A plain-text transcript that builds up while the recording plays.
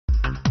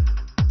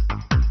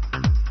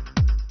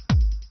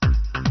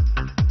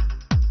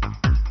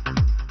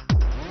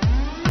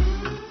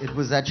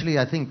was actually,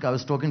 I think I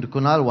was talking to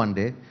Kunal one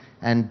day,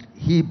 and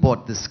he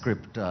bought this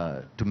script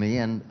to me,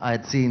 and I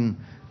had seen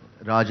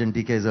Raj and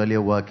DK's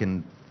earlier work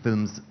in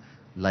films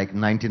like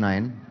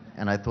 99,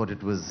 and I thought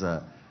it was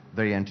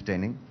very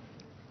entertaining.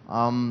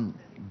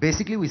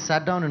 Basically, we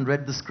sat down and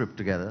read the script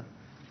together,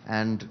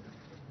 and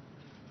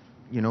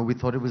we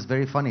thought it was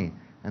very funny.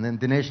 And then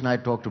Dinesh and I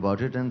talked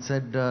about it and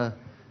said,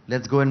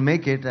 let's go and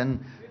make it.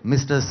 And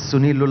Mr.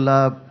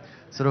 Sunilullah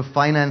sort of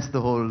financed the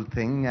whole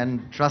thing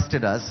and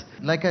trusted us.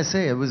 Like I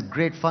say, it was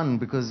great fun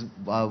because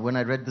when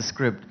I read the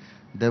script,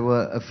 there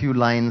were a few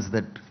lines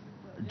that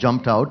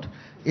jumped out.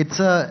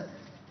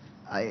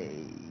 I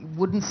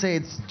wouldn't say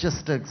it's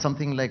just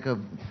something like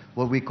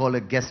what we call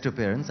a guest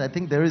appearance. I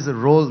think there is a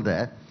role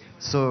there.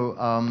 So,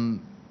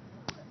 I'm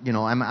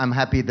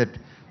happy that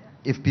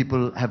if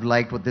people have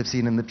liked what they've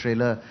seen in the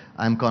trailer,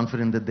 I'm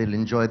confident that they'll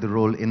enjoy the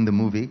role in the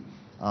movie.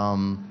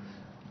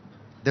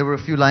 There were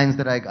a few lines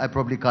that I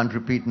probably can't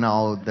repeat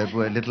now that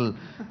were a little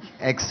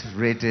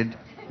X-rated,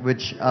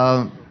 which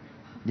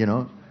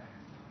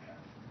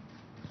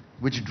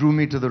drew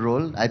me to the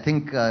role. I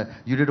think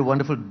you did a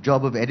wonderful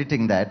job of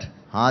editing that.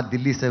 Haan,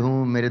 Delhi se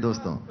hoon, mere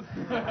doston.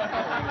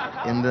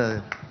 In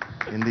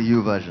the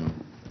U version.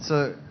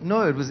 So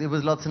no, it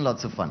was lots and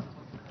lots of fun.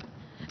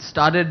 It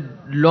started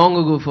long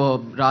ago for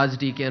Raj,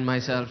 DK and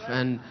myself,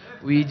 and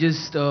we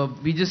just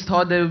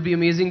thought that it would be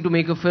amazing to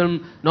make a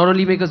film, not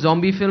only make a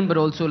zombie film, but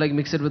also like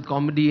mix it with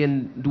comedy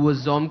and do a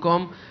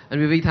zomcom. And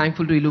we're very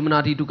thankful to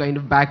Illuminati to kind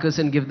of back us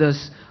and give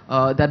us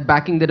that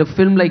backing that a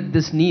film like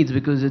this needs,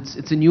 because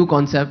it's a new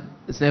concept.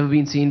 It's never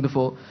been seen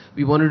before.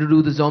 We wanted to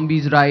do the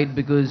zombies right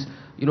because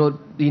the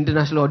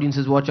international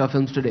audiences watch our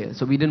films today.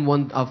 So we didn't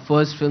want our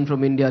first film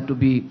from India to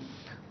be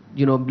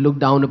looked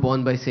down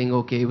upon by saying,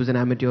 okay, it was an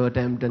amateur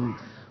attempt.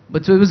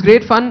 But so it was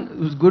great fun. It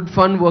was good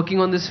fun working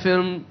on this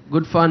film.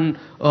 Good fun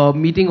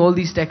meeting all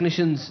these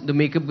technicians, the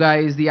makeup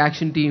guys, the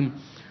action team.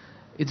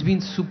 It's been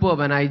superb,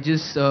 and I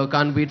just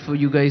can't wait for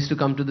you guys to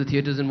come to the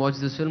theaters and watch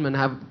this film and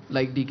have,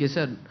 like DK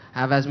said,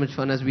 have as much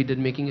fun as we did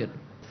making it.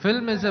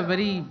 Film is a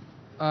very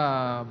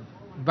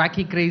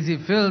wacky, crazy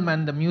film,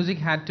 and the music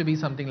had to be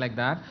something like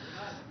that.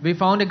 We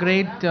found a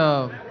great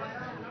team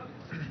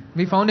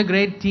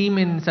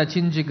in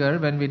Sachin Jigar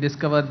when we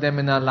discovered them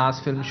in our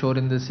last film, Shore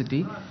in the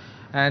City.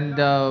 And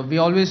we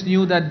always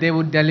knew that they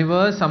would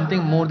deliver something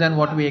more than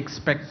what we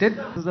expected.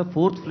 This is the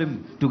fourth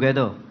film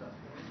together,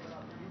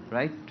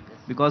 right?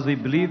 Because we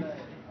believe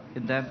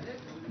in them,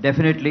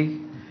 definitely.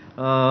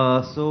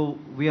 So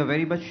we are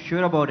very much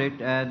sure about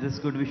it, and this is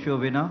going to be sure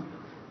winner.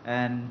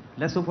 And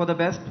let's hope for the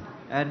best.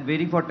 And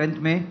waiting for 10th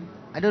May.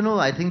 I don't know.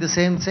 I think the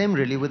same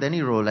really with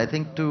any role. I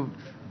think to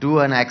do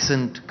an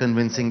accent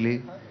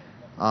convincingly.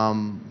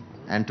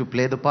 And to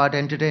play the part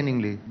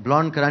entertainingly.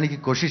 Blonde कराने की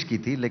कोशिश की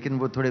थी, लेकिन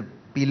वो थोड़े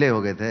पीले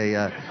हो गए थे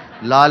या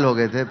लाल हो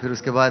गए थे. फिर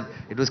उसके बाद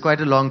it was quite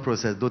a long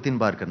process. 2-3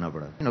 बार करना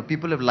पड़ा.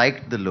 People have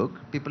liked the look.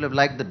 People have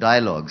liked the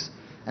dialogues,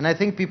 and I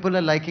think people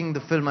are liking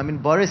the film. I mean,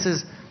 Boris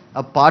is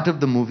a part of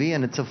the movie,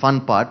 and it's a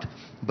fun part.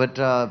 But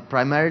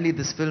primarily,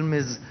 this film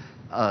is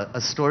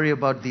a story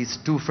about these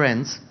two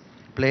friends,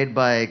 played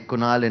by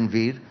Kunal and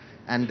Veer,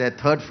 and their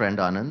third friend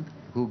Anand,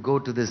 who go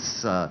to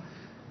this,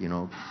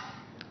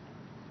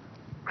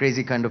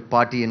 crazy kind of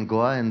party in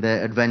Goa and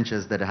the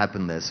adventures that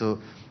happen there. So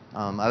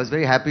I was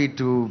very happy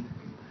to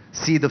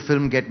see the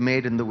film get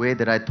made in the way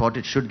that I thought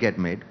it should get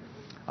made.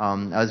 I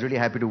was really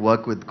happy to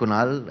work with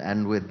Kunal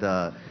and with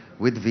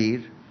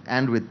Veer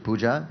and with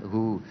Pooja,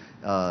 who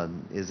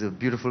is a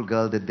beautiful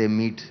girl that they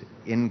meet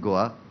in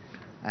Goa.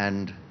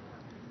 And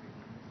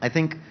I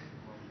think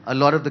a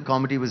lot of the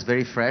comedy was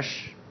very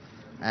fresh.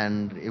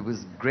 And it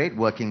was great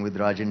working with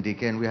Raj and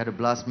DK, and we had a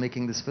blast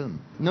making this film.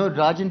 No,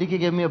 Raj and DK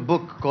gave me a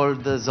book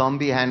called The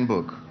Zombie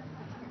Handbook,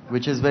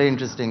 which is very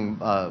interesting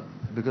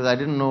because I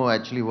didn't know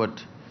actually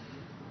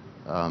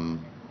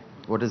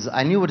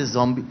I knew what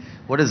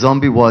a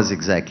zombie was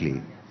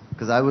exactly,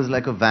 because I was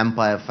like a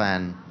vampire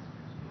fan,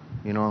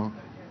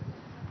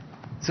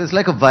 So it's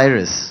like a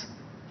virus.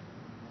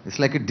 It's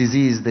like a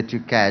disease that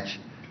you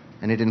catch,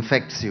 and it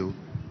infects you,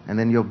 and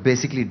then you're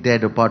basically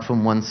dead apart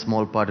from one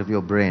small part of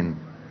your brain.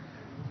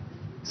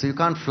 So you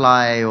can't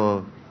fly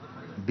or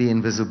be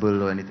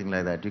invisible or anything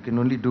like that. You can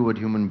only do what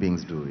human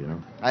beings do,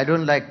 I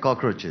don't like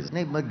cockroaches.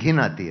 I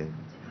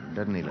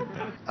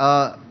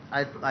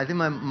think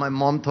my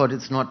mom thought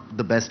it's not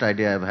the best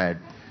idea I've had.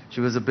 She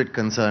was a bit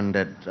concerned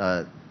at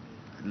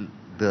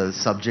the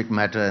subject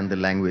matter and the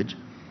language.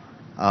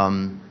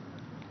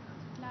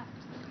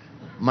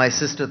 My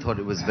sister thought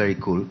it was very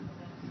cool.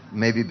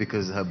 Maybe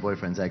because her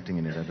boyfriend's acting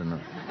in it, I don't know.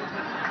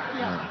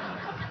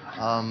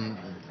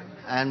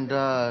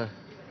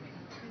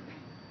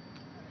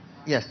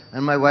 Yes,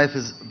 and my wife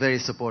is very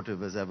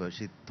supportive as ever.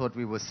 She thought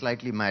we were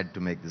slightly mad to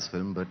make this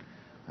film, but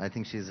I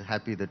think she's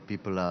happy that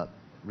people are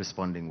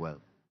responding well.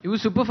 It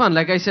was super fun.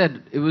 Like I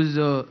said, it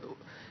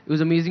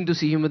was amazing to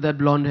see him with that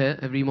blonde hair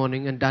every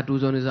morning and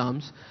tattoos on his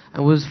arms.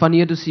 And what was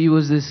funnier to see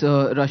was this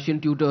Russian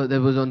tutor that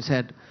was on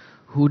set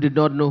who did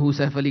not know who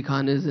Saif Ali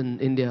Khan is in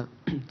India.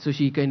 So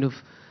she kind of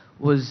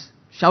was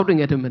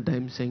shouting at him at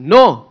times, saying,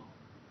 "No!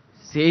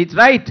 Say it's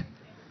right!"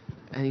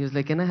 And he was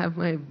like, can I have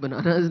my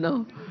bananas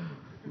now?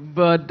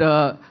 But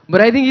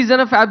I think he's done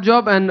a fab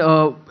job, and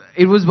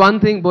it was one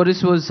thing,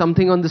 Boris was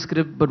something on the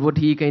script, but what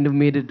he kind of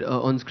made it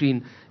on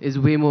screen is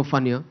way more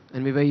funnier,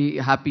 and we're very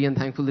happy and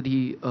thankful that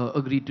he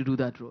agreed to do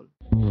that role.